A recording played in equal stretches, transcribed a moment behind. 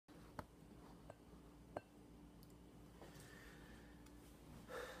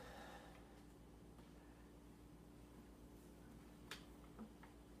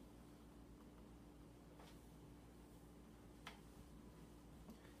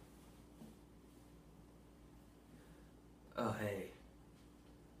Oh, hey.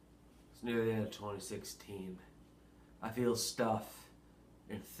 It's near the end of 2016. I feel stuff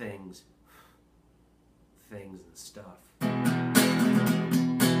and things. Things and stuff.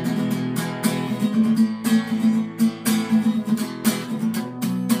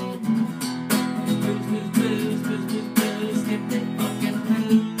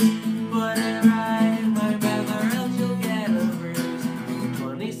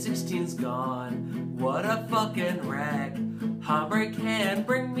 Gone. What a fucking wreck. Hombre can't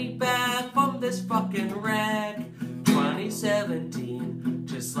bring me back from this fucking wreck. 2017,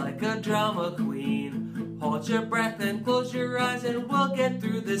 just like a drama queen. Hold your breath and close your eyes and we'll get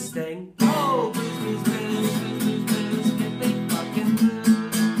through this thing. Oh, blues, blues, blues, blues, blues, blues, get me fucking blues.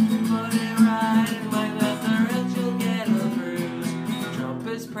 Put it right in my mouth or else you'll get a bruise. Trump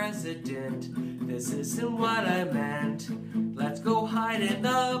is president, this isn't what I meant. Let's go hide in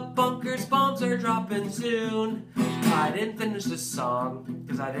the bunkers, bombs are dropping soon. I didn't finish the song,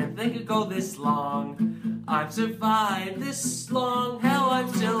 cause I didn't think it'd go this long. I've survived this long, hell I'm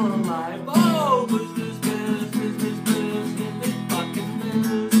still alive. Oh, blues, blues, blues, blues, blues, blues, give me fucking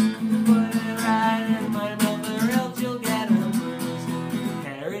blues. Put it right in my mouth or else you'll get a bruise.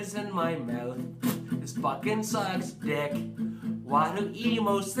 Hair is in my mouth, this fucking sucks dick. Why do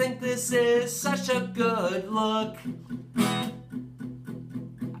emos think this is such a good look?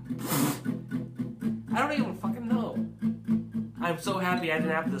 I don't even fucking know. I'm so happy I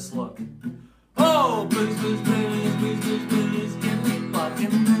didn't have this look. Oh, blues, blues, blues, blues, blues, blues, give me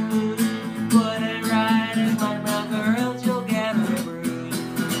fucking blues. Put it right in my mouth or else you'll get a bruise.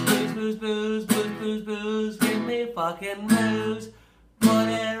 Blues, blues, blues, blues, blues, blues, give me fucking blues. Put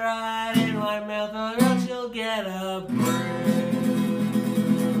it right in my mouth or else you'll get a bruise.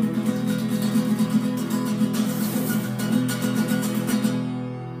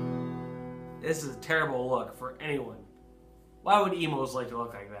 This is a terrible look for anyone. Why would emos like to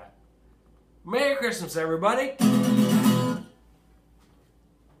look like that? Merry Christmas, everybody!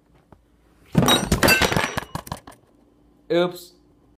 Oops.